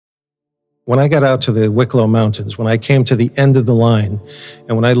When I got out to the Wicklow Mountains, when I came to the end of the line,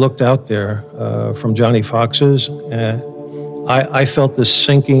 and when I looked out there from Johnny Fox's, I felt this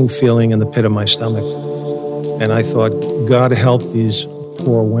sinking feeling in the pit of my stomach. And I thought, God help these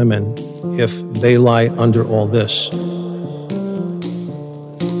poor women if they lie under all this.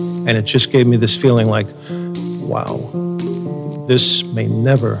 And it just gave me this feeling like, wow, this may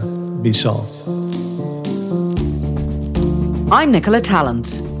never be solved. I'm Nicola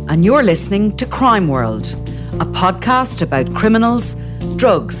Tallant, and you're listening to Crime World, a podcast about criminals,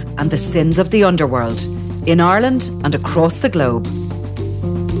 drugs, and the sins of the underworld in Ireland and across the globe.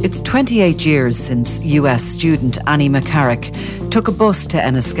 It's 28 years since US student Annie McCarrick took a bus to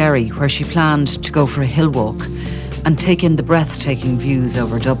Enniskerry, where she planned to go for a hill walk and take in the breathtaking views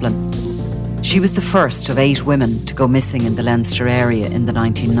over Dublin. She was the first of 8 women to go missing in the Leinster area in the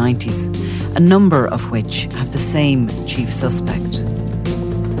 1990s, a number of which have the same chief suspect.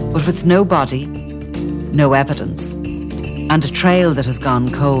 But with no body, no evidence, and a trail that has gone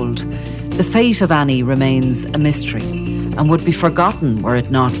cold, the fate of Annie remains a mystery and would be forgotten were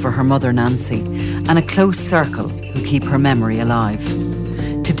it not for her mother Nancy and a close circle who keep her memory alive.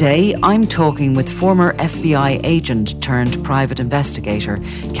 Today, I'm talking with former FBI agent turned private investigator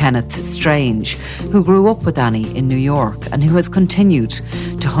Kenneth Strange, who grew up with Annie in New York and who has continued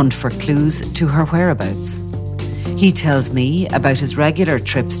to hunt for clues to her whereabouts. He tells me about his regular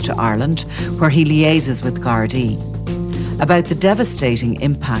trips to Ireland, where he liaises with Gardaí, about the devastating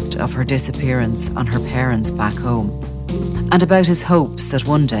impact of her disappearance on her parents back home, and about his hopes that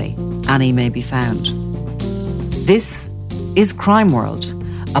one day Annie may be found. This is Crime World,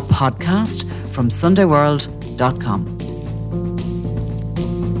 a podcast from SundayWorld.com.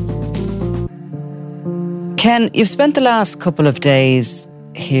 Ken, you've spent the last couple of days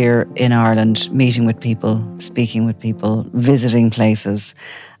here in Ireland meeting with people, speaking with people, visiting places,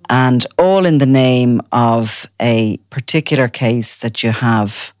 and all in the name of a particular case that you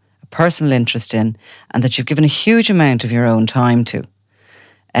have a personal interest in and that you've given a huge amount of your own time to.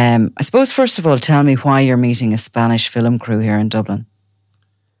 I suppose, first of all, tell me why you're meeting a Spanish film crew here in Dublin.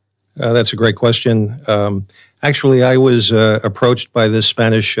 That's a great question. Actually, I was approached by this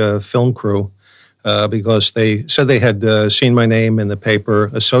Spanish film crew because they said they had seen my name in the paper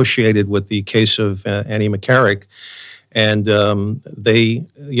associated with the case of Annie McCarrick, and they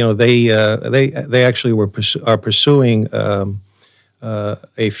actually are pursuing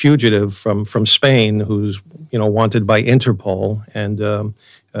a fugitive from Spain who's wanted by Interpol, and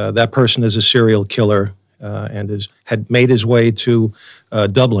that person is a serial killer and had made his way to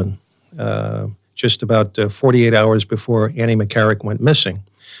Dublin just about 48 hours before Annie McCarrick went missing.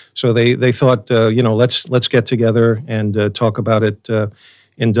 So they thought, let's get together and talk about it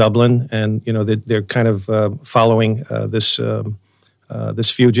in Dublin, and they're kind of following this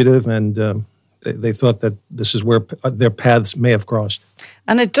fugitive, and they thought that this is where their paths may have crossed.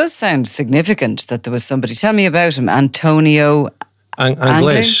 And it does sound significant that there was somebody. Tell me about him, Antonio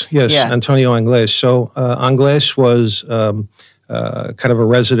Anglès. Yes, yeah. Antonio Anglès. So Anglès was kind of a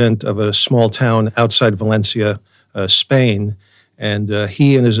resident of a small town outside Valencia, Spain, and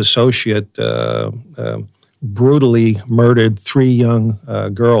he and his associate brutally murdered 3 young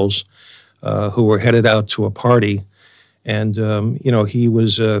girls who were headed out to a party. And, he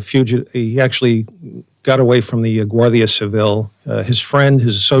was a fugitive. He actually got away from the Guardia Civil. His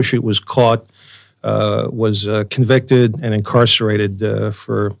associate was caught, was convicted and incarcerated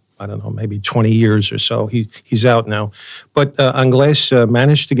for, I don't know, maybe 20 years or so. He's out now. But Anglès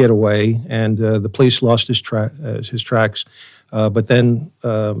managed to get away, and the police lost his tracks. But then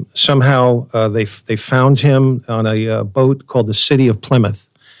somehow they found him on a boat called the City of Plymouth,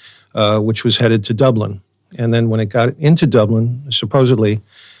 which was headed to Dublin. And then when it got into Dublin, supposedly,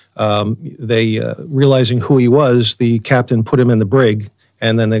 they realizing who he was, the captain put him in the brig,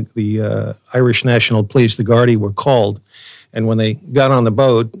 and then the Irish National Police, the Gardaí, were called. And when they got on the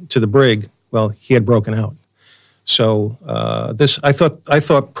boat to the brig, well, he had broken out. So I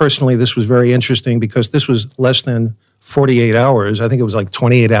thought personally this was very interesting because this was less than 48 hours. I think it was like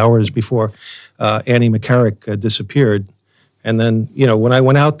 28 hours before Annie McCarrick disappeared. And then, when I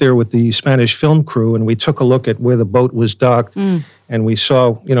went out there with the Spanish film crew and we took a look at where the boat was docked, and we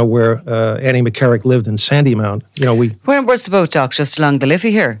saw, where Annie McCarrick lived in Sandymount. Where was the boat docked? Just along the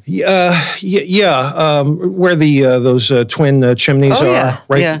Liffey here? Where those twin chimneys are,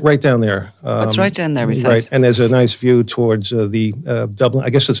 right down there. It's right down there, he says. Right, and there's a nice view towards the Dublin.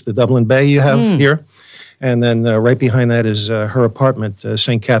 I guess it's the Dublin Bay you have here, and then right behind that is her apartment,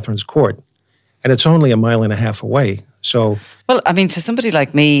 St. Catherine's Court, and it's only a mile and a half away. So, well, I mean, to somebody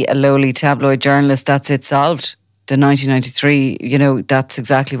like me, a lowly tabloid journalist, that's it solved. the 1993, that's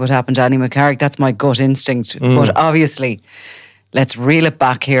exactly what happened to Annie McCarrick. That's my gut instinct. But obviously, let's reel it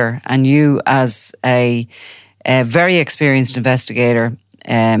back here. And you, as a very experienced investigator,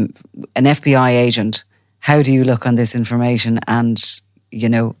 an FBI agent, how do you look on this information? And,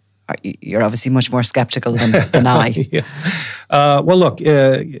 you're obviously much more skeptical than I. Yeah. Well, look,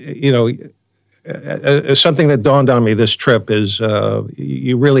 something that dawned on me this trip is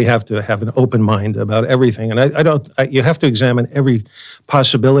you really have to have an open mind about everything. And you have to examine every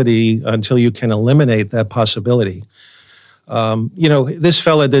possibility until you can eliminate that possibility. This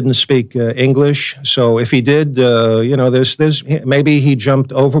fella didn't speak English, so if he did, there's maybe he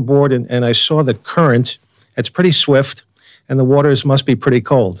jumped overboard, and I saw the current. It's pretty swift, and the waters must be pretty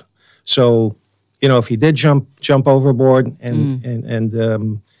cold. So, if he did jump overboard, and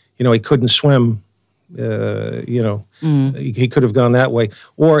he couldn't swim, he could have gone that way.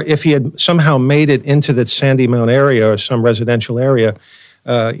 Or if he had somehow made it into the Sandy Mount area or some residential area.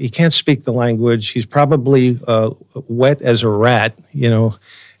 He can't speak the language. He's probably wet as a rat,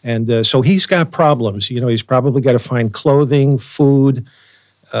 and so he's got problems. He's probably got to find clothing, food.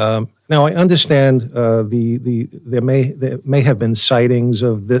 Now I understand there may have been sightings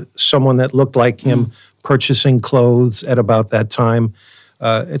of someone that looked like him purchasing clothes at about that time.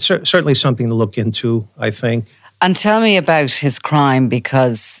 It's certainly something to look into, I think. And tell me about his crime,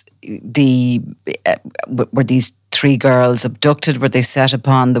 because were these 3 girls abducted? Were they set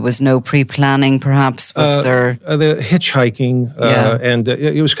upon? There was no pre-planning, perhaps? Was there? The hitchhiking, and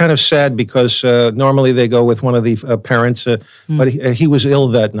it was kind of sad because normally they go with one of the parents, but he was ill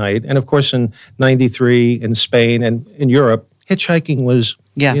that night. And of course, in '93 in Spain and in Europe, hitchhiking was,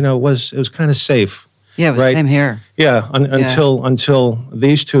 it was kind of safe. Yeah, it was right? Same here. Yeah, until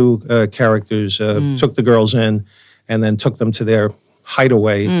these 2 characters took the girls in and then took them to their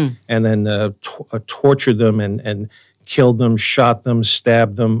hideaway and then tortured them and killed them, shot them,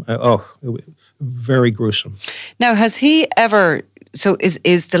 stabbed them. It was very gruesome. Now, has he ever... So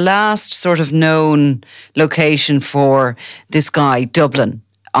is the last sort of known location for this guy Dublin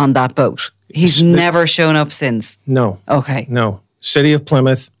on that boat? He's never shown up since? No. Okay. No. City of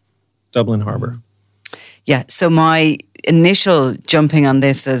Plymouth, Dublin Harbour. Yeah, so my initial jumping on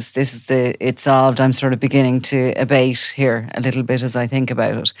this as it's solved, I'm sort of beginning to abate here a little bit as I think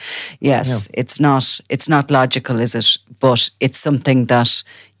about it. Yes, it's not logical, is it? But it's something that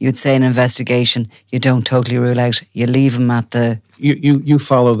you'd say in investigation, you don't totally rule out. You leave them at the... You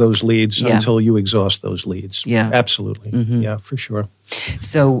follow those leads until you exhaust those leads. Yeah. Absolutely. Mm-hmm. Yeah, for sure.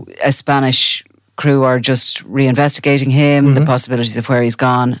 So a Spanish crew are just reinvestigating him, the possibilities of where he's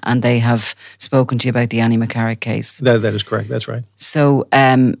gone, and they have spoken to you about the Annie McCarrick case. That is correct. That's right. So,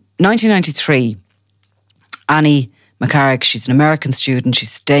 1993, Annie McCarrick, she's an American student.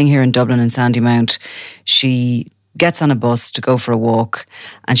 She's staying here in Dublin in Sandymount. She gets on a bus to go for a walk,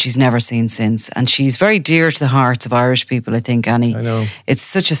 and she's never seen since. And she's very dear to the hearts of Irish people, I think, Annie. I know. It's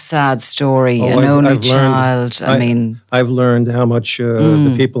such a sad story, an only child. I've learned how much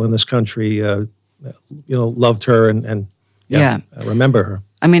the people in this country loved her and I remember her.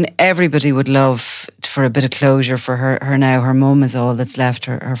 I mean, everybody would love for a bit of closure for her now. Her mum is all that's left.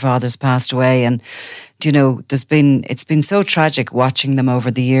 Her father's passed away. And, it's been so tragic watching them over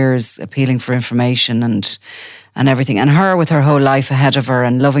the years, appealing for information and everything. And her with her whole life ahead of her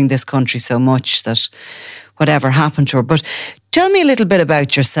and loving this country so much that whatever happened to her. But tell me a little bit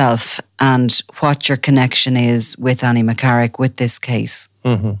about yourself and what your connection is with Annie McCarrick, with this case.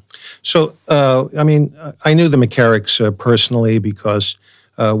 Mm-hmm. So, I knew the McCarricks personally because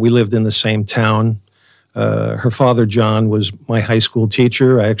we lived in the same town. Her father, John, was my high school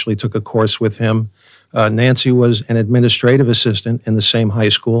teacher. I actually took a course with him. Nancy was an administrative assistant in the same high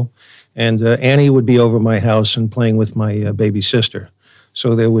school. And Annie would be over my house and playing with my baby sister.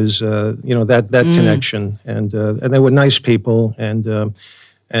 So there was, that connection. And they were nice people. And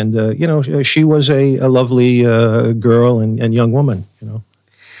she was a lovely girl and young woman,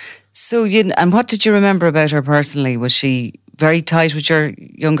 So, and what did you remember about her personally? Was she very tight with your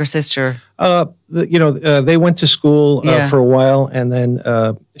younger sister? They went to school for a while, and then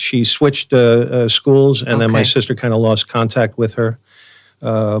she switched schools, and then my sister kind of lost contact with her.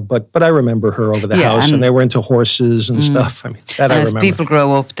 But I remember her over the house, and they were into horses and stuff. I mean, that I remember. As people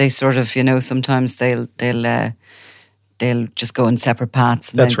grow up, they sort of, sometimes they'll just go in separate paths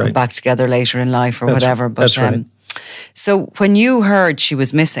and then come back together later in life or whatever. But, that's right. So when you heard she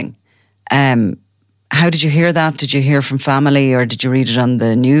was missing, how did you hear that? Did you hear from family, or did you read it on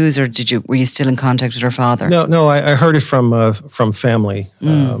the news, or were you still in contact with her father? No, I heard it from family,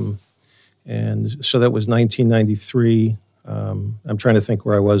 and so that was 1993. I'm trying to think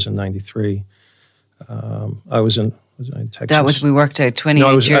where I was in '93. I was in Texas. That was, we worked out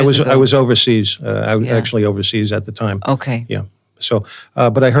 28 years ago. I was overseas. I was actually overseas at the time. Okay. Yeah. So,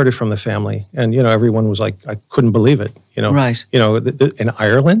 but I heard it from the family, and everyone was like, I couldn't believe it. Right. In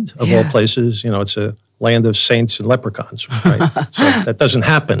Ireland of all places, it's a land of saints and leprechauns, right? So that doesn't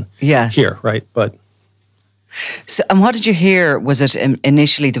happen here, right? But so, and what did you hear? Was it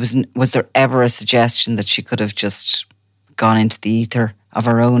initially was there ever a suggestion that she could have just gone into the ether of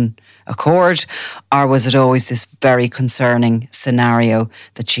her own accord, or was it always this very concerning scenario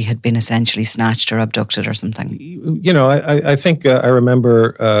that she had been essentially snatched or abducted or something? I think I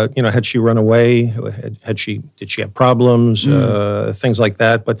remember, had she run away? Did she have problems? Things like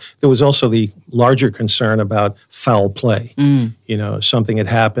that. But there was also the larger concern about foul play. Something had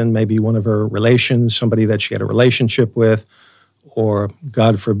happened, maybe one of her relations, somebody that she had a relationship with, or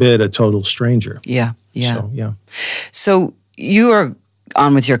God forbid, a total stranger. Yeah. So you are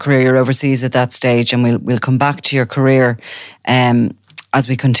on with your career, you're overseas at that stage, and we'll come back to your career as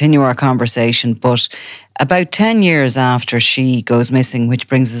we continue our conversation. But about 10 years after she goes missing, which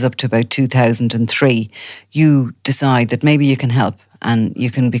brings us up to about 2003, you decide that maybe you can help and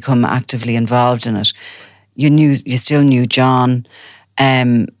you can become actively involved in it. You still knew John.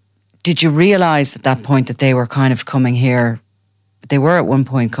 Did you realise at that point that they were kind of coming here? They were at one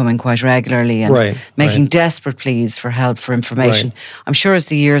point coming quite regularly and making desperate pleas for help, for information. Right. I'm sure as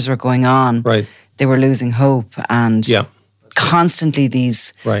the years were going on, they were losing hope, and constantly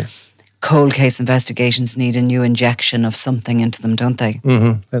these cold case investigations need a new injection of something into them, don't they?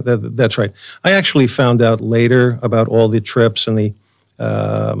 Mm-hmm. That's right. I actually found out later about all the trips and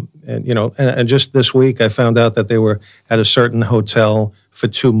and just this week I found out that they were at a certain hotel for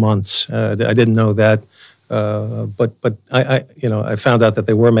 2 months. I didn't know that. But I found out that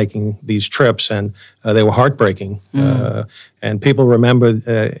they were making these trips, and they were heartbreaking. And people remember,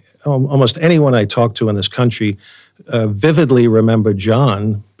 almost anyone I talked to in this country vividly remember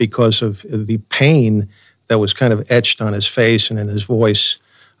John because of the pain that was kind of etched on his face and in his voice.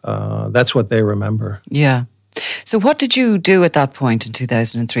 That's what they remember. Yeah. So what did you do at that point in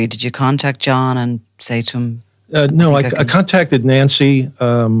 2003? Did you contact John and say to him? No, I contacted Nancy,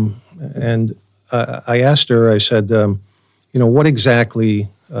 and I asked her, I said, what exactly,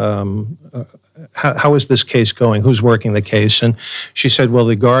 how is this case going? Who's working the case? And she said, well,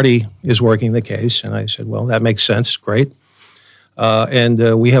 the Gardaí is working the case. And I said, well, that makes sense. Great.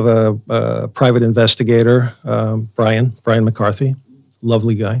 And we have a private investigator, Brian McCarthy,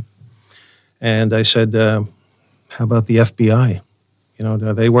 lovely guy. And I said, how about the FBI?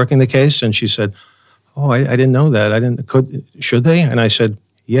 Are they working the case? And she said, oh, I didn't know that. Should they? And I said,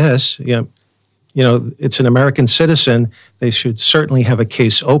 yes, yeah. It's an American citizen. They should certainly have a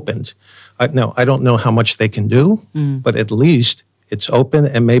case opened. I don't know how much they can do, but at least it's open,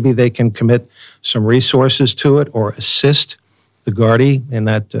 and maybe they can commit some resources to it or assist the Gardaí in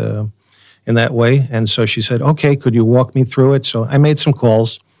that way. And so she said, okay, could you walk me through it? So I made some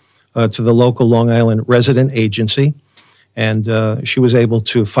calls to the local Long Island resident agency, and she was able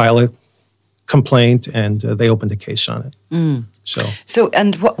to file a complaint, and they opened a case on it. So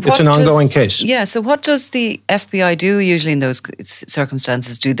and what it's an ongoing case. Yeah. So what does the FBI do usually in those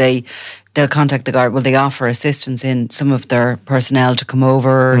circumstances? They'll contact the Garda? Will they offer assistance in some of their personnel to come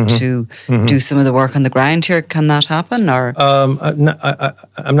over to do some of the work on the ground here? Can that happen? Or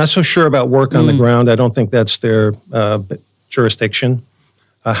I'm not so sure about work on the ground. I don't think that's their jurisdiction.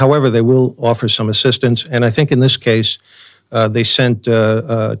 However, they will offer some assistance, and I think in this case, they sent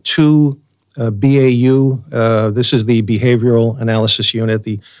 2. BAU, this is the Behavioral Analysis Unit,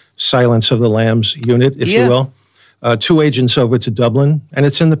 the Silence of the Lambs Unit, if you will. 2 agents over to Dublin, and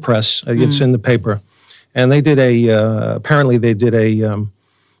it's in the press, it's in the paper. And they did apparently they did an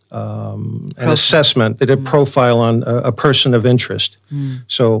assessment, they did a profile on a person of interest.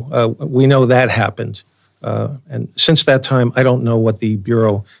 So we know that happened. And since that time, I don't know what the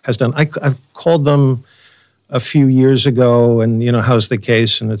Bureau has done. I've called them a few years ago, and how's the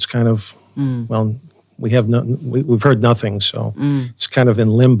case? And it's kind of, well, we've heard nothing, so it's kind of in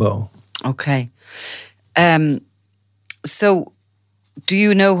limbo. Okay. So, do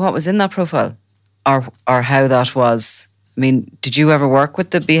you know what was in that profile, or how that was? I mean, did you ever work with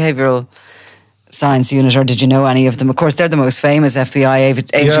the Behavioral Science Unit, or did you know any of them? Of course, they're the most famous FBI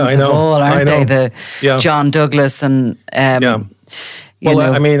agents of all, aren't they? John Douglas and Well,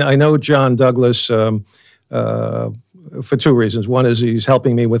 I mean, I know John Douglas for 2 reasons. One is he's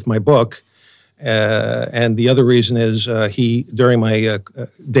helping me with my book, and the other reason is during my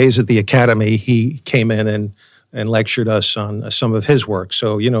days at the Academy, he came in and lectured us on some of his work.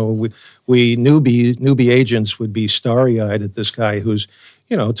 So we newbie agents would be starry-eyed at this guy who's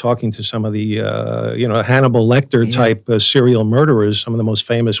talking to some of the, Hannibal Lecter type serial murderers, some of the most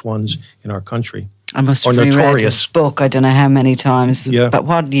famous ones in our country. I must have reread his book, I don't know how many times. Yeah. But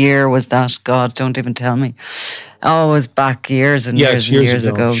what year was that? God, don't even tell me. Oh, it was back years and years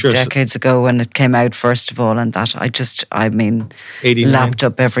ago, sure. Decades ago when it came out, first of all, and that I lapped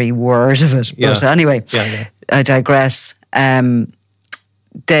up every word of it. Yeah. But anyway, I digress. I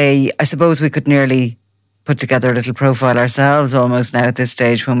suppose we could nearly put together a little profile ourselves almost now at this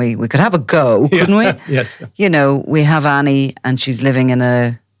stage when we could have a go, couldn't we? Yes. We have Annie and she's living in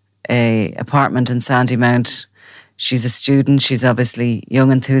a apartment in Sandymount. She's a student. She's obviously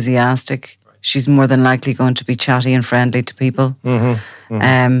young, enthusiastic. She's more than likely going to be chatty and friendly to people. Mm-hmm.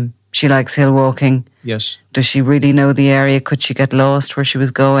 Mm-hmm. She likes hill walking. Yes. Does she really know the area? Could she get lost where she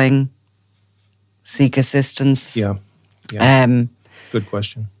was going? Seek assistance? Yeah. Good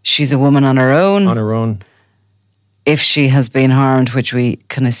question. She's a woman on her own. On her own. If she has been harmed, which we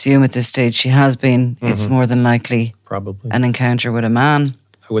can assume at this stage she has been, it's more than likely probably an encounter with a man.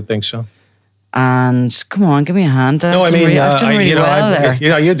 I would think so. And come on, give me a hand. No, I mean, you're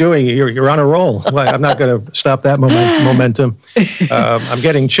on a roll. Well, I'm not going to stop that momentum. I'm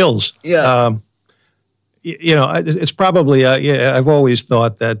getting chills. Yeah. It's probably. I've always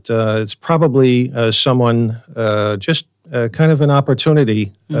thought that it's probably someone just kind of an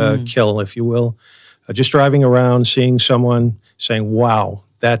opportunity kill, if you will. Just driving around, seeing someone, saying, "Wow,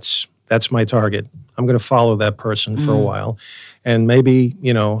 that's my target. I'm going to follow that person for a while." And maybe,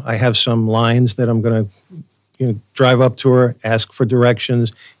 I have some lines that I'm going to drive up to her, ask for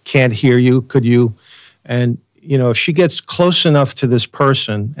directions, can't hear you, could you? And, if she gets close enough to this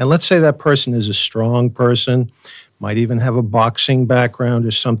person, and let's say that person is a strong person, might even have a boxing background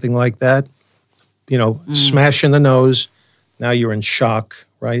or something like that, smash in the nose, now you're in shock,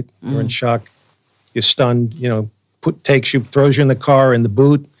 right? You're in shock, you're stunned, throws you in the car, in the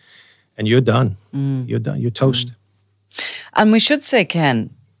boot, and you're done. You're done, you're toast. And we should say, Ken,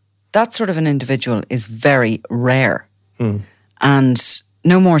 that sort of an individual is very rare. And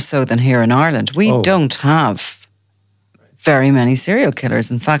no more so than here in Ireland. We don't have very many serial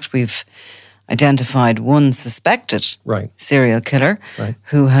killers. In fact, we've identified one suspected serial killer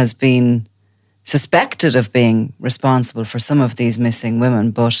who has been suspected of being responsible for some of these missing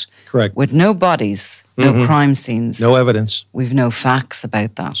women, but with no bodies, no crime scenes. No evidence. We've no facts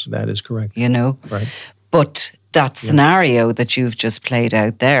about that. That is correct. Right. But that scenario that you've just played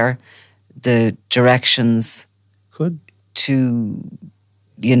out there, the directions to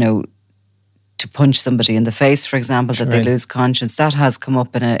punch somebody in the face, for example, that they lose conscience, that has come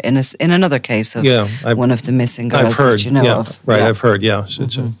up in another case of one of the missing girls. I've heard, that you know of. Right, I've heard, So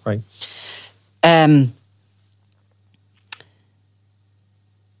it's right.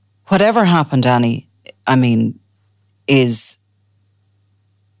 Whatever happened, Annie, I mean,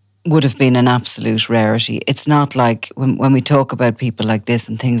 would have been an absolute rarity. It's not like when we talk about people like this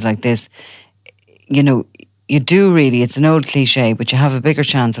and things like this, you do really, it's an old cliche, but you have a bigger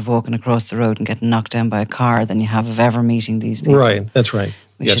chance of walking across the road and getting knocked down by a car than you have of ever meeting these people. Right, that's right.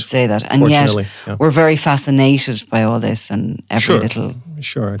 We should say that. And yet, we're very fascinated by all this and every little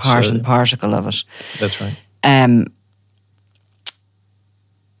part and particle of it. That's right.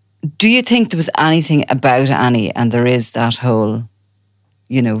 Do you think there was anything about Annie, and there is that whole,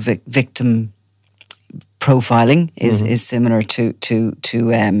 victim profiling is similar to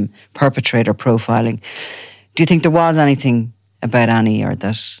perpetrator profiling. Do you think there was anything about Annie, or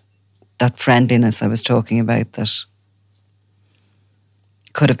that friendliness I was talking about, that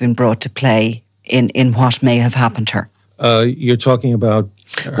could have been brought to play in what may have happened to her? You're talking about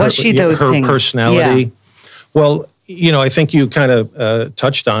her things? Personality. Yeah. Well, I think you kind of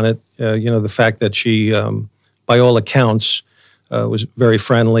touched on it. The fact that she, by all accounts, was very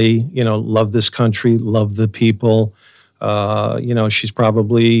friendly. Loved this country, loved the people. She's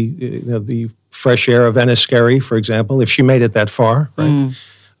probably the fresh air of Enniskerry, for example, if she made it that far, right?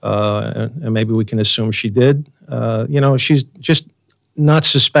 And maybe we can assume she did. She's just not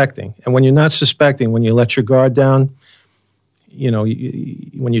suspecting. And when you're not suspecting, when you let your guard down,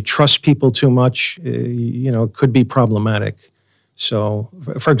 when you trust people too much, it could be problematic. So,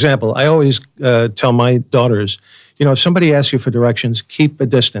 for example, I always tell my daughters, if somebody asks you for directions, keep a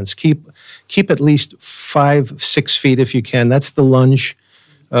distance. Keep at least 5-6 feet if you can. That's the lunge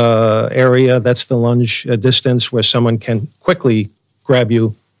area. That's the lunge distance where someone can quickly grab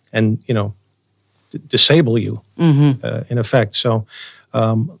you and, disable you, in effect. So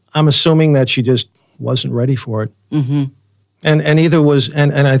I'm assuming that she just wasn't ready for it. Mm-hmm. And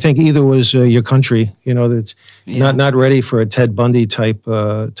I think either was your country, that's not ready for a Ted Bundy type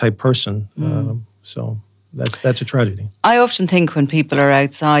person. So that's a tragedy. I often think when people are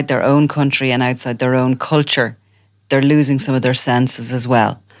outside their own country and outside their own culture, they're losing some of their senses as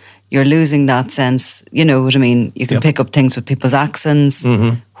well. You're losing that sense, you know what I mean? You can pick up things with people's accents,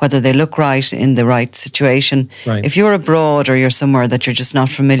 whether they look right in the right situation. Right. If you're abroad or you're somewhere that you're just not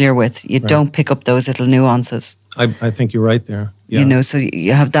familiar with, you don't pick up those little nuances. I think you're right there. Yeah. You know, so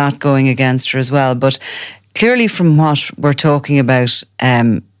you have that going against her as well. But clearly from what we're talking about,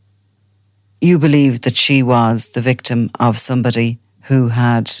 you believe that she was the victim of somebody who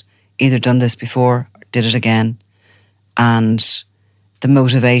had either done this before or did it again. And the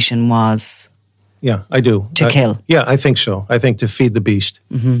motivation was... Yeah, I do. To kill. Yeah, I think so. I think to feed the beast.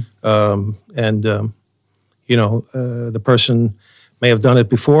 You know, the person may have done it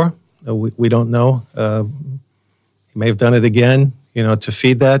before. We don't know. He may have done it again, you know, to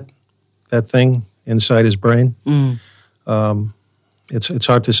feed that thing inside his brain. It's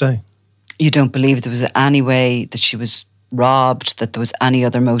hard to say. You don't believe there was any way that she was robbed, that there was any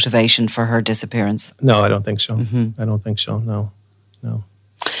other motivation for her disappearance? No, I don't think so. I don't think so, no.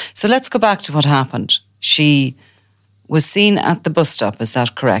 So let's go back to what happened. She was seen at the bus stop, is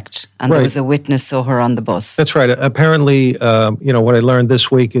that correct? And there was a witness saw her on the bus. That's right. Apparently, you know, what I learned this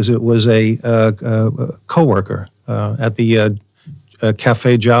week is it was a co-worker at the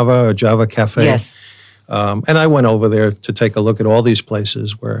Cafe Java or Java Cafe. Yes. And I went over there to take a look at all these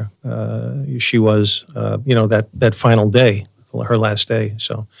places where she was, you know, that final day, her last day.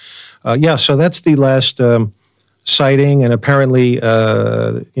 So, so that's the last sighting. And apparently,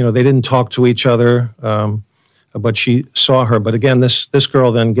 you know, they didn't talk to each other, but she saw her. But again, this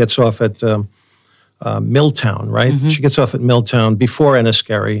girl then gets off at Milltown, right? She gets off at Milltown before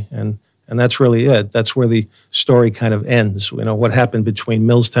Enniskerry, and that's really it. That's where the story kind of ends. You know, what happened between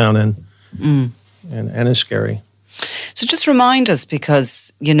Milltown and Enniskerry. So just remind us,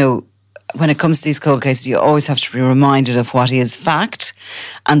 because, you know, when it comes to these cold cases, you always have to be reminded of what is fact.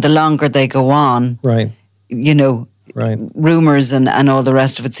 And the longer they go on, right, you know, rumours and all the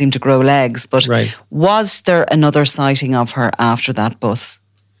rest of it seem to grow legs. But was there another sighting of her after that bus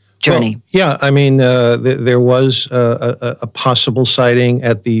journey? Well, yeah, I mean, there was a possible sighting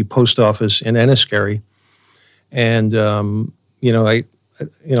at the post office in Enniskerry. And, you know, I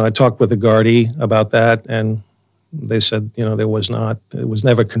talked with the Gardaí about that, and they said, you know, there was not. It was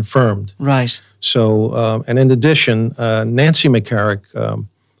never confirmed. Right. So, and in addition, Nancy McCarrick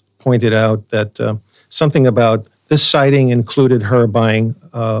pointed out that something about this sighting included her buying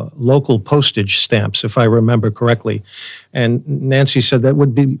local postage stamps, if I remember correctly. And Nancy said that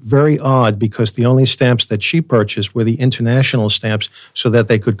would be very odd because the only stamps that she purchased were the international stamps so that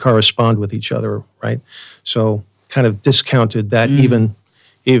they could correspond with each other, right? So kind of discounted that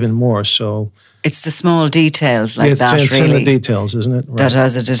even more. So it's the small details like that, it's really. It's in the details, isn't it? Right. That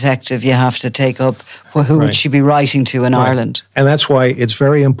as a detective you have to take up. Who would she be writing to in Ireland? And that's why it's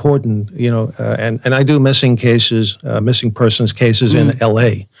very important, you know, and I do missing persons cases in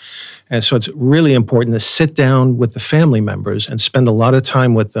LA. And so it's really important to sit down with the family members and spend a lot of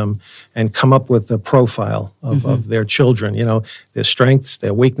time with them and come up with a profile of their children, you know, their strengths,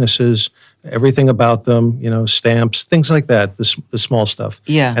 their weaknesses, everything about them, you know, stamps, things like that, the small stuff.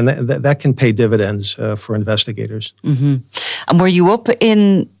 Yeah. And that can pay dividends for investigators. And were you up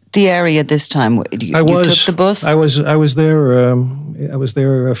in the area this time? You took the bus? I was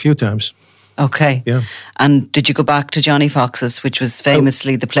there a few times. Okay. Yeah. And did you go back to Johnny Fox's, which was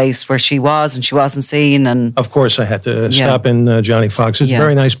famously the place where she was and she wasn't seen? And of course, I had to stop in Johnny Fox's. It's a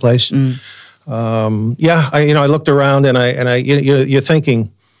very nice place. I looked around and you're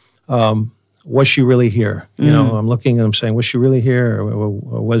thinking, was she really here? You know, I'm looking and I'm saying, was she really here, or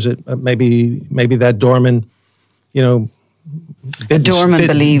was it maybe that doorman? You know, the doorman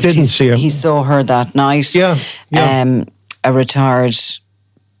believed didn't see her. He saw her that night. Yeah. A retired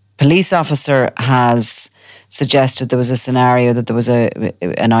police officer has suggested there was a scenario that there was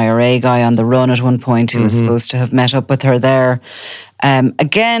an IRA guy on the run at one point who was supposed to have met up with her there.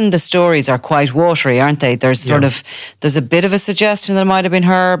 Again, the stories are quite watery, aren't they? There's there's a bit of a suggestion that it might have been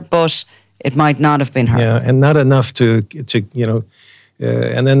her, but it might not have been her. Yeah, and not enough to you know,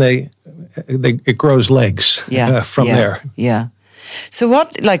 and then it grows legs from there. Yeah. So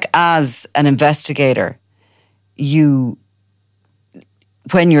what, like, as an investigator,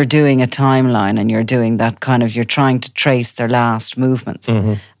 when you're doing a timeline and you're doing that kind of, you're trying to trace their last movements,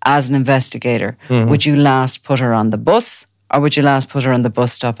 as an investigator, would you last put her on the bus, or would you last put her on the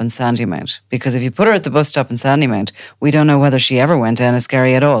bus stop in Sandymount? Because if you put her at the bus stop in Sandymount, we don't know whether she ever went to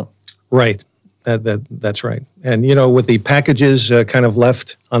Enniskerry at all. Right. That's right. And, you know, with the packages kind of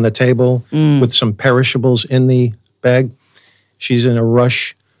left on the table with some perishables in the bag, she's in a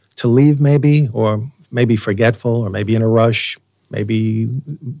rush to leave maybe, or maybe forgetful, or maybe in a rush, maybe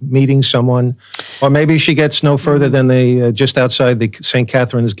meeting someone, or maybe she gets no further than just outside the St.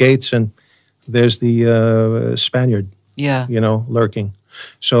 Catherine's gates, and there's the Spaniard, lurking.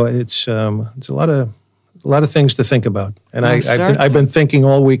 So it's a lot of things to think about, and I've been thinking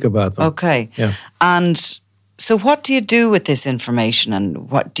all week about them. Okay, yeah. And so, what do you do with this information, and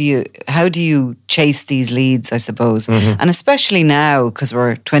how do you chase these leads? I suppose, and especially now, because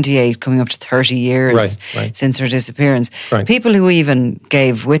we're 28, coming up to 30 years since her disappearance. Right. People who even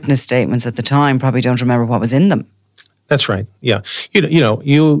gave witness statements at the time probably don't remember what was in them. That's right. Yeah,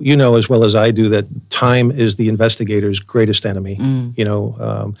 you know as well as I do that time is the investigator's greatest enemy.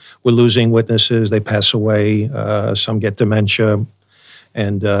 We're losing witnesses; they pass away. Some get dementia.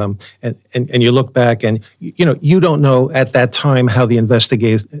 And you look back, and you don't know at that time how the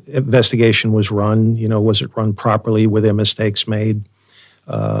investigation was run. Was it run properly? Were there mistakes made?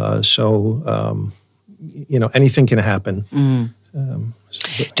 Anything can happen.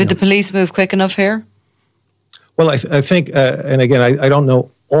 Did the police move quick enough here? Well, I think, and again, I don't know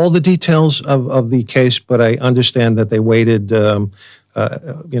all the details of the case, but I understand that they waited.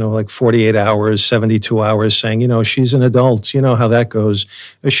 Like 48 hours, 72 hours, saying, she's an adult. You know how that goes.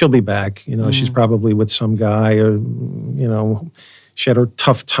 She'll be back. She's probably with some guy, or, she had a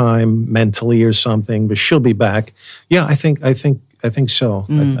tough time mentally or something, but she'll be back. Yeah, I think so.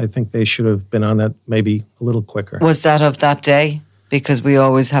 I think they should have been on that maybe a little quicker. Was that of that day? Because we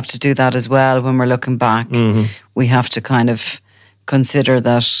always have to do that as well when we're looking back. We have to kind of consider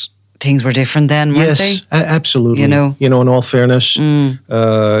that things were different then, weren't they? Yes, absolutely. In all fairness, and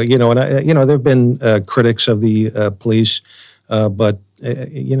there have been critics of the police, but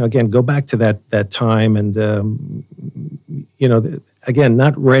again, go back to that time, and again,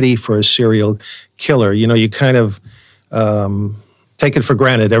 not ready for a serial killer. You kind of take it for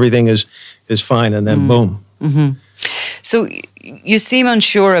granted. Everything is fine, and then boom. So you seem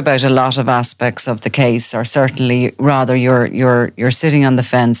unsure about a lot of aspects of the case, or certainly, rather, you're sitting on the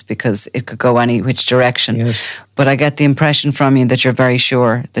fence because it could go any which direction. Yes. But I get the impression from you that you're very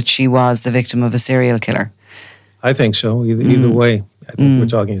sure that she was the victim of a serial killer. I think so. Either way, I think we're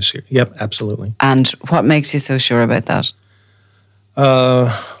talking a serial. Yep, absolutely. And what makes you so sure about that?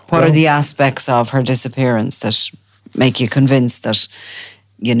 What are the aspects of her disappearance that make you convinced that,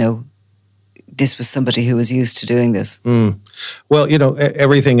 this was somebody who was used to doing this? Well,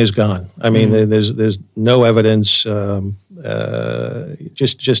 everything is gone. I mean, there's no evidence.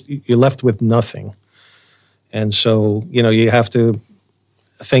 Just you're left with nothing, and so you have to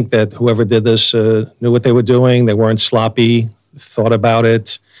think that whoever did this knew what they were doing. They weren't sloppy, thought about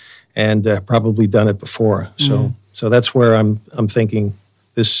it, and probably done it before. So that's where I'm thinking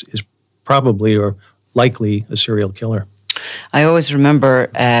this is probably or likely a serial killer. I always remember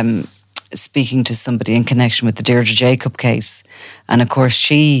speaking to somebody in connection with the Deirdre Jacob case. And of course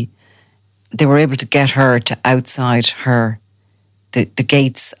they were able to get her to outside the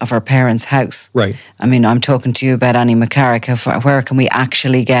gates of her parents' house. Right. I mean, I'm talking to you about Annie McCarrick. Where can we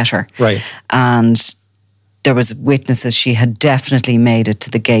actually get her? Right. And there was witnesses she had definitely made it to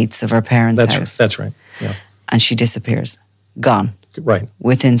the gates of her parents' house. That's right, yeah. And she disappears. Gone. Right.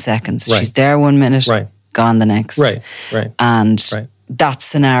 Within seconds. Right. She's there 1 minute. Right. Gone the next. Right. And that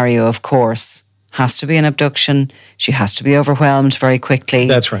scenario, of course, has to be an abduction. She has to be overwhelmed very quickly.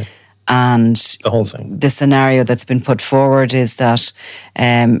 That's right. And the whole thing. The scenario that's been put forward is that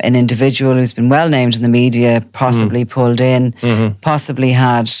an individual who's been well named in the media, possibly pulled in, possibly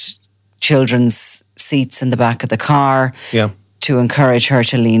had children's seats in the back of the car to encourage her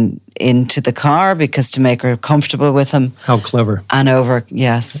to lean into the car to make her comfortable with him. How clever. And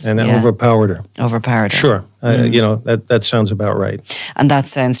overpowered her. Overpowered her. Sure. That sounds about right. And that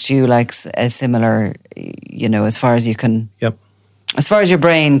sounds to you like a similar, as far as you can... Yep. As far as your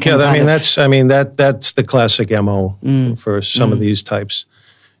brain can... Yeah, that's the classic MO for some of these types.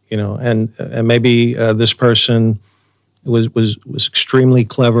 And maybe this person was extremely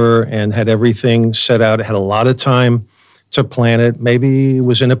clever and had everything set out, had a lot of time to plan it. Maybe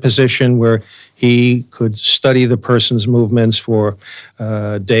was in a position where he could study the person's movements for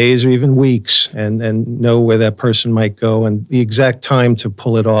days or even weeks and know where that person might go and the exact time to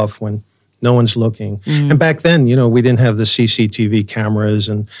pull it off when no one's looking. And back then, we didn't have the CCTV cameras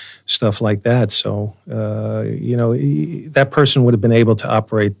and stuff like that. So, that person would have been able to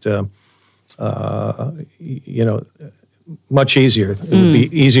operate, much easier. It would be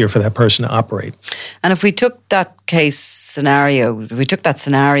easier for that person to operate. And if we took that scenario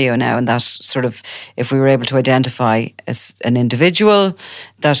now, and that sort of, if we were able to identify as an individual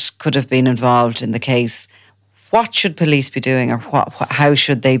that could have been involved in the case, what should police be doing, or how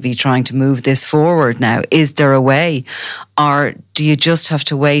should they be trying to move this forward now? Is there a way, or do you just have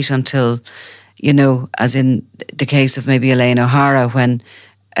to wait until, as in the case of maybe Elaine O'Hara, when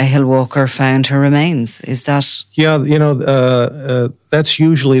a hill walker found her remains? Is that... Yeah, that's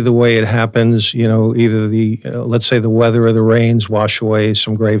usually the way it happens. Either let's say the weather or the rains wash away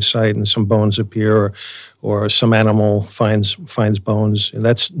some gravesite and some bones appear, or some animal finds bones. And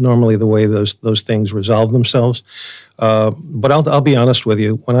that's normally the way those things resolve themselves. But I'll be honest with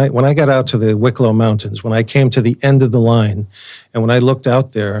you. When I got out to the Wicklow Mountains, when I came to the end of the line, and when I looked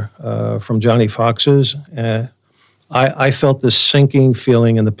out there from Johnny Fox's, I felt this sinking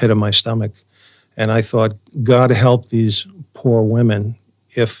feeling in the pit of my stomach. And I thought, God help these poor women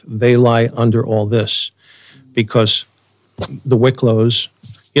if they lie under all this. Because the Wicklows,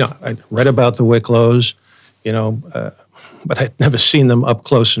 I read about the Wicklows, but I'd never seen them up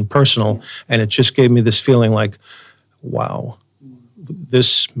close and personal. And it just gave me this feeling like, wow,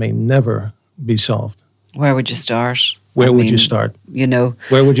 this may never be solved. Where would you start? Where would you start?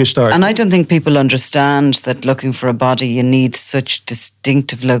 Where would you start? And I don't think people understand that looking for a body, you need such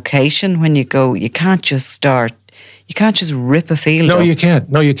distinctive location when you go. You can't just start. You can't just rip a field up. No,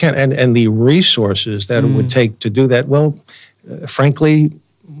 you can't. And the resources that it would take to do that, well, frankly,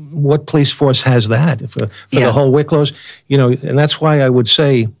 what police force has that for the whole Wicklows? And that's why I would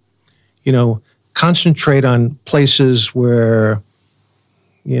say, concentrate on places where,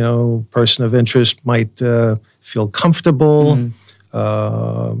 person of interest might feel comfortable.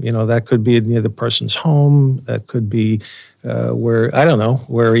 That could be near the person's home. That could be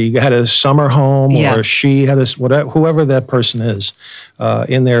where he had a summer home, or she had whoever that person is,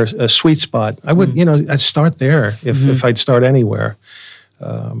 in their sweet spot. I would, I'd start there if I'd start anywhere.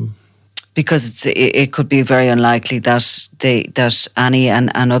 Because it could be very unlikely that Annie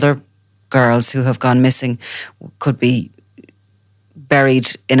and other girls who have gone missing could be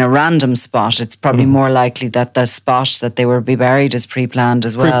buried in a random spot. It's probably more likely that the spot that they will be buried is pre-planned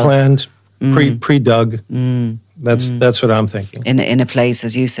as well. Pre-planned, pre-dug. That's what I'm thinking. In a place,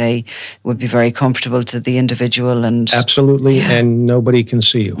 as you say, would be very comfortable to the individual. And absolutely, and nobody can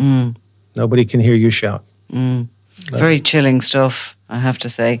see you. Nobody can hear you shout. It's very chilling stuff, I have to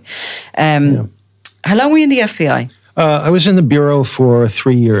say. How long were you in the FBI? I was in the Bureau for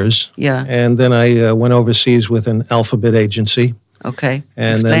 3 years. Yeah. And then I went overseas with an alphabet agency. Okay.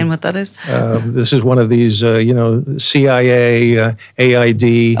 And explain what that is. This is one of these, CIA,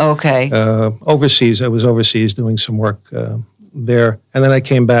 AID. Okay. Overseas. I was overseas doing some work there. And then I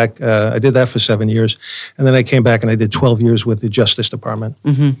came back. I did that for 7 years. And then I came back and I did 12 years with the Justice Department.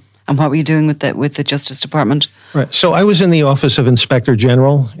 And what were you doing with the Justice Department? Right. So I was in the Office of Inspector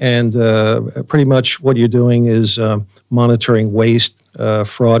General, and pretty much what you're doing is monitoring waste,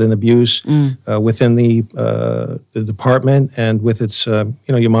 fraud, and abuse within the department, and with its,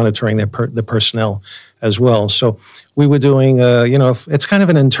 you're monitoring the personnel as well. So we were doing, it's kind of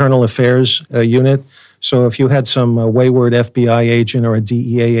an internal affairs unit. So if you had some wayward FBI agent or a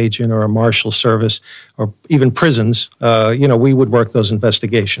DEA agent or a Marshal Service or even prisons, we would work those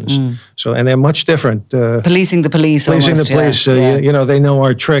investigations. So, and they're much different. Policing the police. Policing almost, the police. They know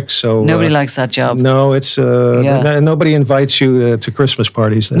our tricks. So nobody likes that job. No, it's nobody invites you to Christmas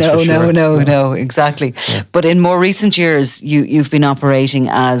parties. That's for sure. No, exactly. Yeah. But in more recent years, you've been operating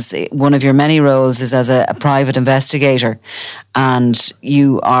as one of your many roles is as a private investigator, and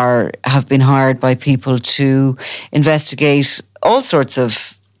you have been hired by people to investigate all sorts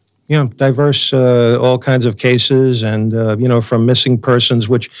of diverse, all kinds of cases, and from missing persons,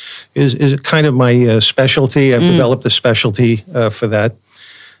 which is kind of my specialty. I've developed a specialty for that,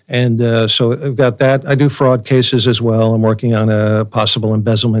 and so I've got that. I do fraud cases as well. I'm working on a possible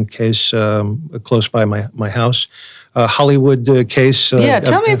embezzlement case close by my house. Hollywood case.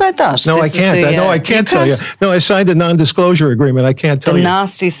 Tell me about that. No, I can't. I can't tell you. No, I signed a non-disclosure agreement. I can't tell you. The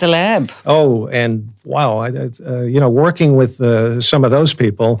nasty celeb. Oh, and wow, working with some of those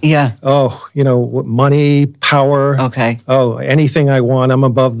people. Yeah. Oh, money, power. Okay. Oh, anything I want. I'm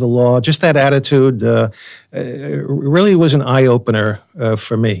above the law. Just that attitude really was an eye-opener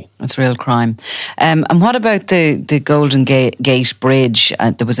for me. That's real crime. And what about the Golden Gate Bridge?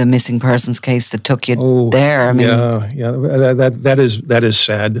 There was a missing persons case that took you there. I mean, that is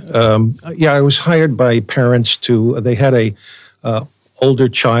sad. I was hired by parents they had a older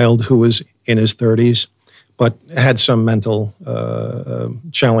child who was in his 30s, but had some mental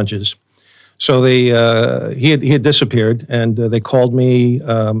challenges. So he had disappeared, and they called me.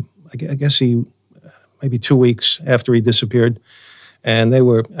 I guess maybe 2 weeks after he disappeared, and they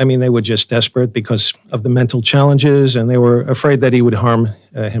were just desperate because of the mental challenges, and they were afraid that he would harm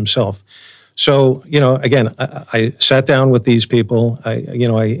himself. So, again, I sat down with these people.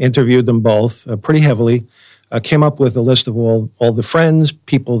 I interviewed them both pretty heavily. Came up with a list of all the friends,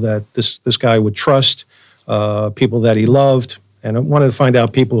 people that this guy would trust, people that he loved, and I wanted to find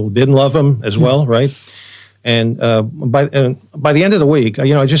out people who didn't love him as well, right? And by the end of the week,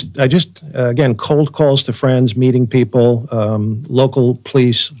 I just again, cold calls to friends, meeting people, local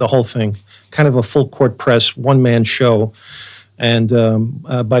police, the whole thing, kind of a full court press, one-man show. And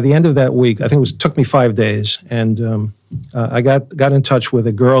by the end of that week, I think it took me 5 days, and I got in touch with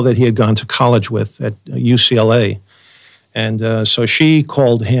a girl that he had gone to college with at UCLA. And so she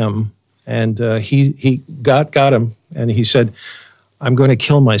called him, and he got him, and he said, "I'm going to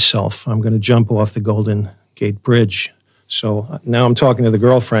kill myself. I'm going to jump off the Golden Gate Bridge." So now I'm talking to the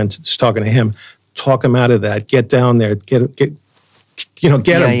girlfriend, it's talking to him. Talk him out of that. Get down there. Get him. Get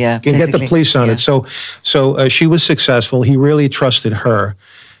the police on it. So she was successful. He really trusted her,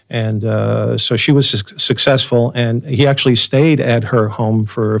 and so she was successful. And he actually stayed at her home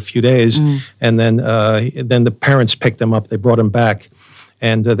for a few days, and then the parents picked him up. They brought him back,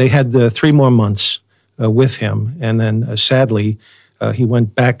 and they had 3 more months with him. And then sadly, he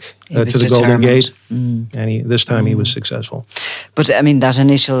went back to the Golden Gate, and this time he was successful. But I mean, that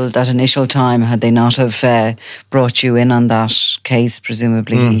initial time, had they not have brought you in on that case,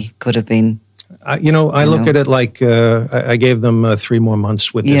 presumably he could have been. I look at it like I gave them 3 more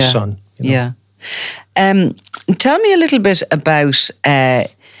months with their son. Yeah. Tell me a little bit about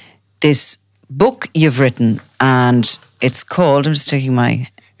this book you've written, and it's called. I'm just taking my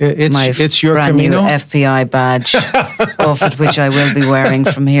your brand Camino? new FBI badge off it, which I will be wearing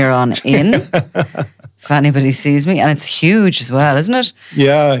from here on in, if anybody sees me. And it's huge as well, isn't it?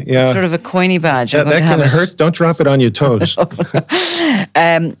 Yeah. It's sort of a coiny badge. That can hurt. Don't drop it on your toes.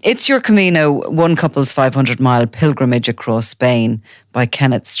 It's Your Camino, One Couple's 500-Mile Pilgrimage Across Spain by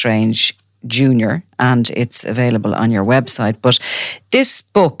Kenneth Strange Jr., and it's available on your website. But this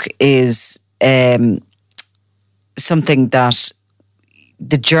book is something that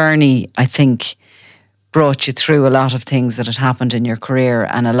the journey, I think, brought you through a lot of things that had happened in your career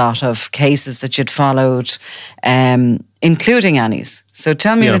and a lot of cases that you'd followed, including Annie's. So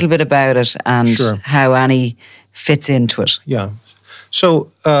tell me a little bit about it and how Annie fits into it. Yeah.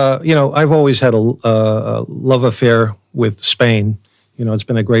 So, I've always had a love affair with Spain. It's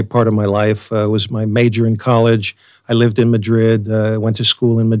been a great part of my life. It was my major in college. I lived in Madrid, went to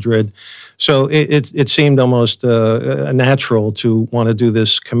school in Madrid. So it seemed almost natural to want to do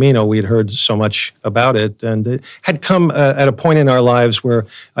this Camino. We had heard so much about it, and it had come at a point in our lives where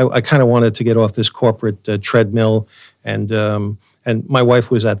I kind of wanted to get off this corporate treadmill, and my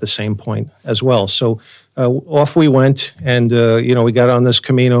wife was at the same point as well. So off we went, and we got on this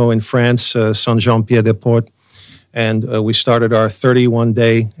Camino in France, Saint-Jean-Pied-de-Port, and we started our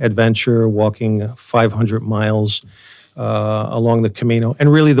 31-day adventure, walking 500 miles along the Camino. And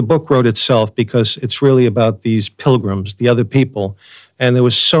really, the book wrote itself because it's really about these pilgrims, the other people. And there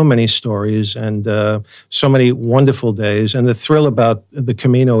was so many stories and so many wonderful days. And the thrill about the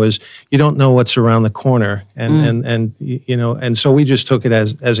Camino is you don't know what's around the corner. And so we just took it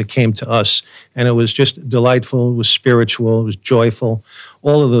as it came to us. And it was just delightful. It was spiritual. It was joyful.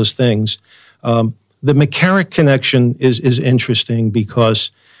 All of those things. The McCarrick connection is interesting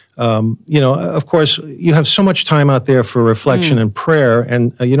because, of course, you have so much time out there for reflection and prayer.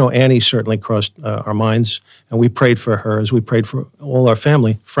 And, Annie certainly crossed our minds, and we prayed for her as we prayed for all our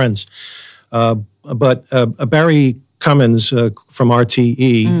family, friends. But Barry Cummins from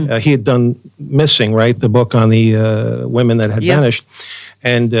RTE, he had done Missing, right, the book on the women that had vanished.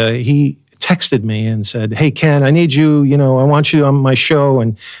 And he texted me and said, "Hey, Ken, I need you, I want you on my show.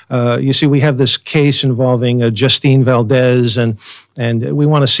 And you see, we have this case involving Justine Valdez, and we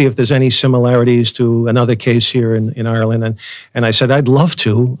want to see if there's any similarities to another case here in Ireland." And I said, "I'd love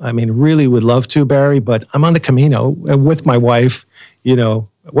to. I mean, really would love to, Barry, but I'm on the Camino with my wife.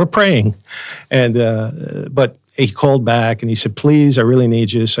 We're praying." And but he called back and he said, "Please, I really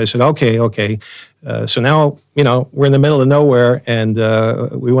need you." So I said, okay. So now, we're in the middle of nowhere, and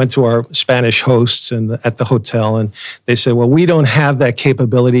we went to our Spanish hosts at the hotel, and they said, "Well, we don't have that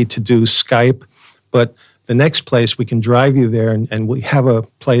capability to do Skype, but the next place we can drive you there, and we have a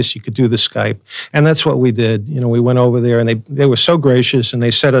place you could do the Skype." And that's what we did. We went over there, and they were so gracious, and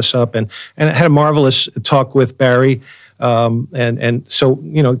they set us up, and I had a marvelous talk with Barry, and so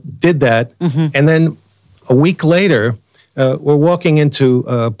did that, and then a week later, we're walking into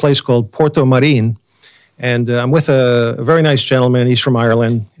a place called Porto Marín, and I'm with a very nice gentleman. He's from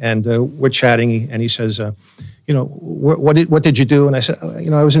Ireland, and we're chatting, and he says, what did you do? And I said,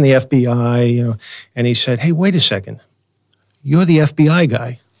 I was in the FBI, and he said, "Hey, wait a second. You're the FBI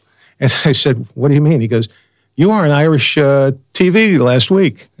guy." And I said, what do you mean? He goes, you were on Irish TV last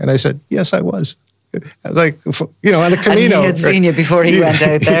week. And I said, yes, I was. I was like, on the Camino. And he had seen you before he went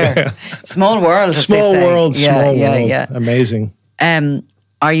out there. Yeah. Small world, as small they say. world, small world. Yeah. Amazing.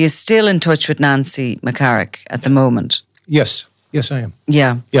 Are you still in touch with Nancy McCarrick at the moment? Yes, I am.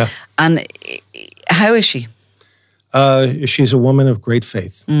 Yeah. Yeah. And how is she? She's a woman of great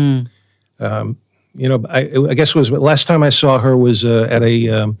faith. I guess it was last time I saw her was at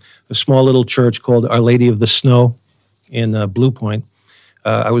a small little church called Our Lady of the Snow in Blue Point.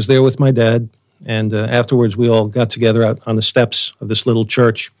 I was there with my dad, and afterwards we all got together out on the steps of this little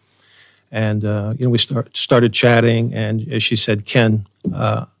church, and we started chatting. And she said, "Ken,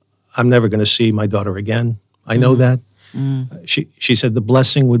 I'm never going to see my daughter again. I know that." She said the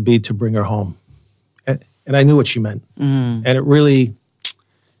blessing would be to bring her home, and I knew what she meant, and it really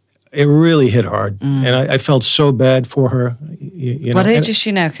hit hard, and I felt so bad for her. What age is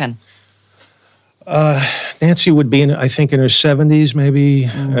she now, Ken? Nancy would be, in her 70s, maybe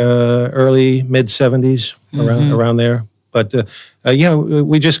early, mid-70s, around there. But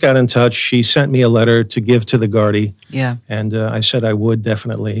we just got in touch. She sent me a letter to give to the Gardaí. Yeah. And I said I would,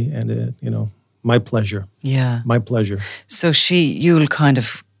 definitely. And, my pleasure. Yeah. My pleasure. So you'll kind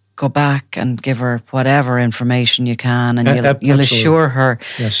of go back and give her whatever information you can, and you'll assure her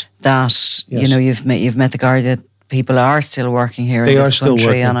that you've met the Gardaí, that people are still working here in this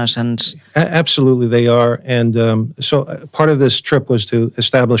country on it, and absolutely they are. And so part of this trip was to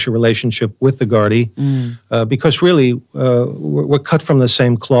establish a relationship with the Gardaí, because really we're cut from the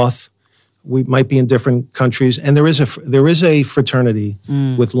same cloth. We might be in different countries, and there is a fraternity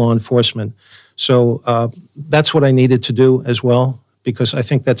with law enforcement. So that's what I needed to do as well, because I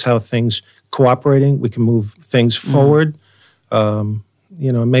think that's how things cooperating, we can move things forward,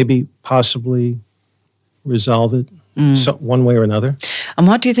 maybe possibly resolve it one way or another. And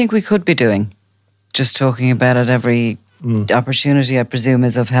what do you think we could be doing? Just talking about it, every opportunity, I presume,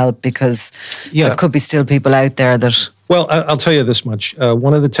 is of help, because there could be still people out there that... Well, I'll tell you this much.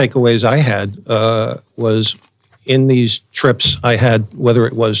 One of the takeaways I had was in these trips I had, whether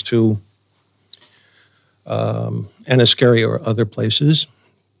it was to Enniskerry or other places,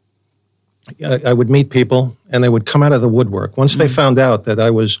 I would meet people and they would come out of the woodwork. Once they found out that I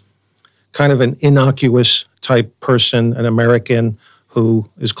was kind of an innocuous type person, an American who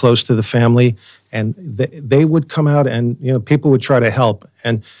is close to the family, and they would come out and, people would try to help.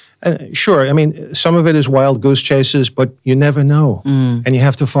 And sure, I mean, some of it is wild goose chases, but you never know. And you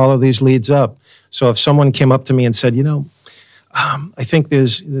have to follow these leads up. So if someone came up to me and said, I think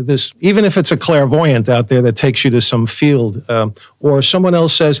there's this, even if it's a clairvoyant out there that takes you to some field, or someone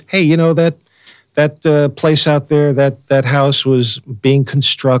else says, hey, that place out there, that house was being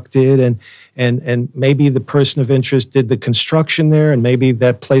constructed, and maybe the person of interest did the construction there, and maybe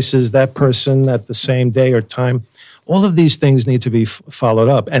that places that person at the same day or time. All of these things need to be followed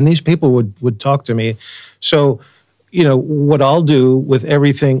up, and these people would talk to me. So, what I'll do with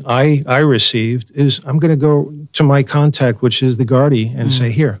everything I received is I'm going to go to my contact, which is the Gardaí, and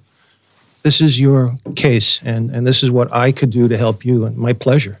say, here, this is your case, and this is what I could do to help you, and my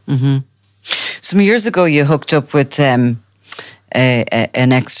pleasure. Some years ago, you hooked up with an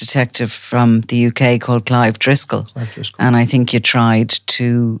ex-detective from the UK called Clive Driscoll. And I think you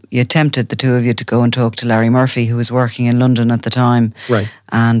attempted, the two of you, to go and talk to Larry Murphy, who was working in London at the time, right,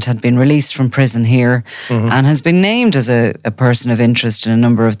 and had been released from prison here, and has been named as a person of interest in a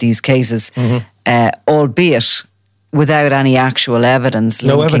number of these cases, albeit without any actual evidence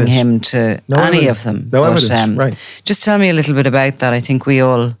linking him to any of them. No evidence, right. Just tell me a little bit about that. I think we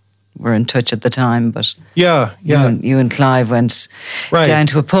all were in touch at the time, but you and Clive went down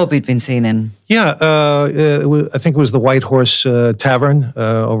to a pub he'd been seen in. Yeah, I think it was the White Horse Tavern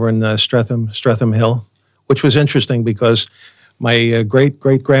over in Streatham Hill, which was interesting because my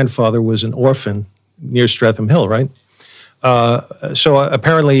great-great-grandfather was an orphan near Streatham Hill, right? So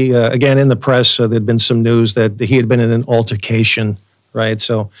apparently, again, in the press, there'd been some news that he had been in an altercation, right?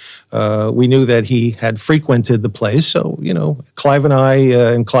 So we knew that he had frequented the place. So, Clive and I,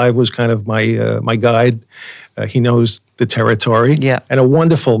 and Clive was kind of my guide. He knows the territory. Yeah. And a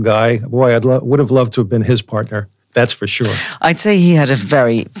wonderful guy. Boy, would have loved to have been his partner. That's for sure. I'd say he had a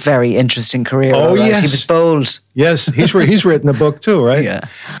very, very interesting career. Oh, yes. He was bold. Yes, he's written a book too, right?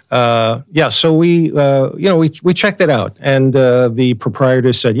 Yeah. So we checked it out, and the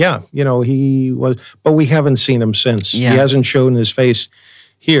proprietor said, he was, but we haven't seen him since. Yeah. He hasn't shown his face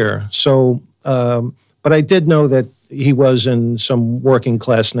here. So, but I did know that he was in some working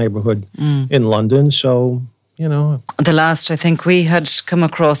class neighborhood in London. So, The last I think we had come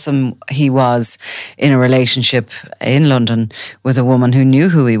across him, he was in a relationship in London with a woman who knew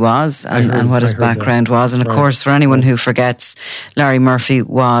who he was and what his background was. And of course, for anyone who forgets, Larry Murphy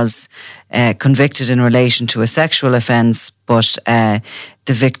was convicted in relation to a sexual offence, but the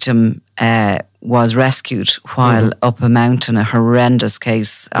victim was rescued while up a mountain, a horrendous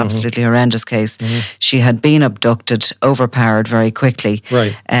case, absolutely horrendous case. She had been abducted, overpowered very quickly.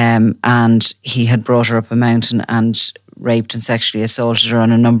 Right. And he had brought her up a mountain and raped and sexually assaulted her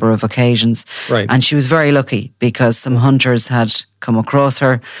on a number of occasions. Right. And she was very lucky because some hunters had come across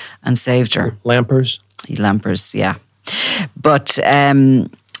her and saved her. Lampers, yeah. But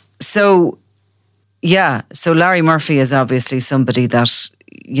so Larry Murphy is obviously somebody that,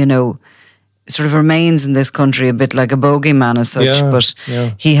 sort of remains in this country a bit like a bogeyman as such, but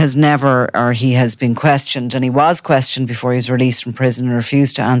he has never, or he has been questioned, and he was questioned before he was released from prison and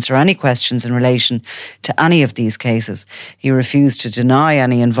refused to answer any questions in relation to any of these cases. He refused to deny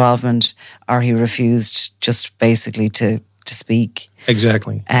any involvement, or he refused just basically to speak.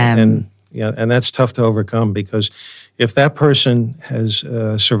 Exactly. And that's tough to overcome, because if that person has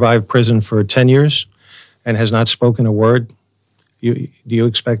survived prison for 10 years and has not spoken a word, do you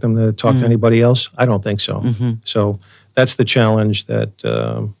expect them to talk to anybody else? I don't think so. So that's the challenge that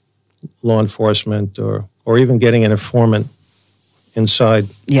law enforcement or even getting an informant inside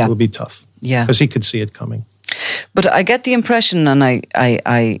will be tough. Yeah, because he could see it coming. But I get the impression, and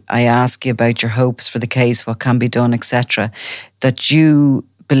I ask you about your hopes for the case, what can be done, etc., that you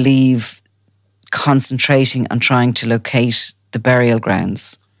believe concentrating on trying to locate the burial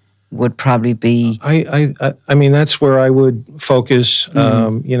grounds would probably be... I mean, that's where I would focus.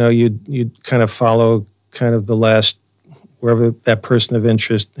 You'd kind of follow kind of the last, wherever that person of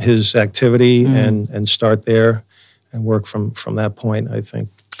interest, his activity, and start there and work from that point, I think.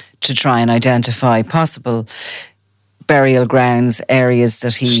 To try and identify possible burial grounds, areas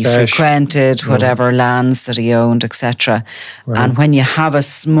that he frequented, whatever lands that he owned, etc. Right. And when you have a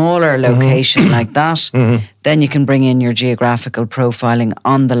smaller location like that, then you can bring in your geographical profiling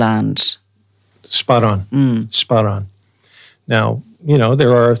on the land. Spot on. Spot on. Now,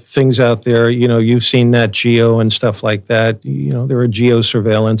 there are things out there, you've seen Nat Geo and stuff like that. There are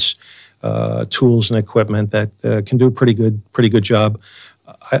geosurveillance tools and equipment that can do a pretty good job.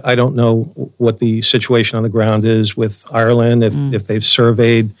 I don't know what the situation on the ground is with Ireland, if they've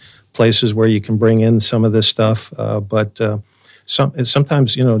surveyed places where you can bring in some of this stuff. But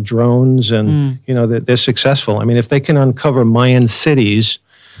sometimes, drones and, they're successful. I mean, if they can uncover Mayan cities,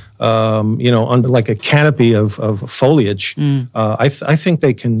 under like a canopy of foliage, I think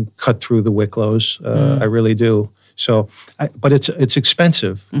they can cut through the Wicklow's. I really do. So, but it's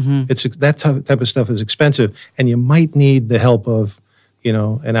expensive. That type of stuff is expensive, and you might need the help of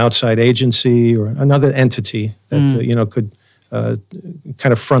an outside agency or another entity that could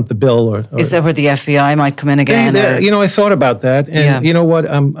kind of front the bill. Or is that where the FBI might come in again? I thought about that, and you know what?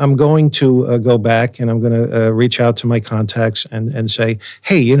 I'm going to go back, and I'm going to reach out to my contacts and say,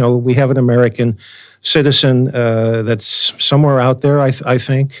 hey, we have an American citizen that's somewhere out there. I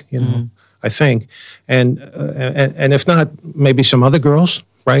think, I think, and if not, maybe some other girls,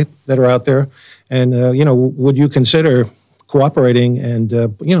 right, that are out there, and would you consider cooperating and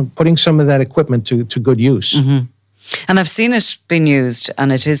putting some of that equipment to good use? And I've seen it being used,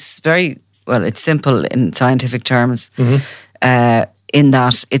 and it is it's simple in scientific terms, in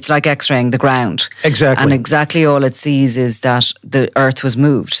that it's like X-raying the ground. Exactly. And exactly all it sees is that the earth was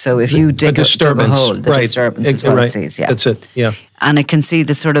moved. So if you dig a hole, the disturbance is what it sees. Yeah. That's it, yeah. And it can see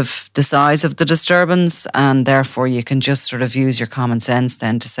the size of the disturbance, and therefore you can just sort of use your common sense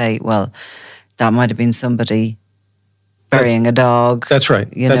then to say, well, that might have been somebody burying a dog. That's right.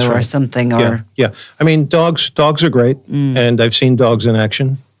 Or something. Or yeah. I mean, dogs are great, and I've seen dogs in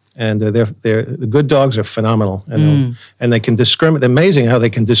action, and the good dogs are phenomenal, and they can discriminate. Amazing how they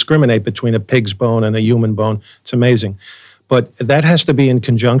can discriminate between a pig's bone and a human bone. It's amazing, but that has to be in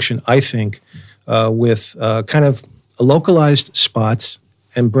conjunction, I think, with kind of localized spots,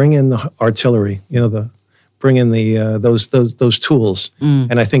 and bring in the artillery. Bring in the those tools,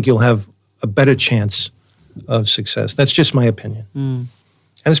 and I think you'll have a better chance of success. That's just my opinion. And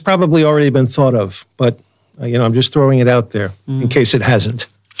it's probably already been thought of, but I'm just throwing it out there in case it hasn't.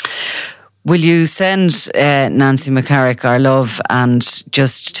 Will you send Nancy McCarrick our love and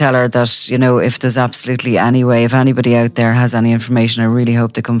just tell her that, if there's absolutely any way, if anybody out there has any information, I really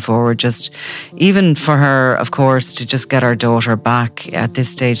hope they come forward. Just even for her, of course, to just get her daughter back at this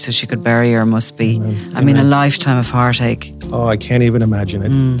stage so she could bury her must be, a lifetime of heartache. Oh, I can't even imagine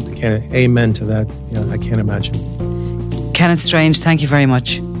it. I can't. Amen to that. I can't imagine. Kenneth Strange, thank you very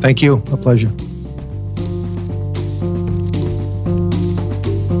much. Thank you. A pleasure.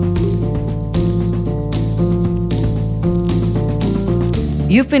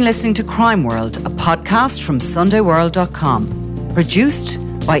 You've been listening to Crime World, a podcast from SundayWorld.com, produced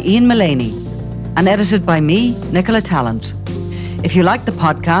by Ian Mullaney and edited by me, Nicola Tallant. If you like the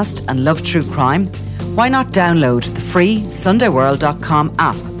podcast and love true crime, why not download the free SundayWorld.com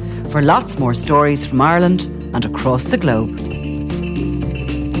app for lots more stories from Ireland and across the globe.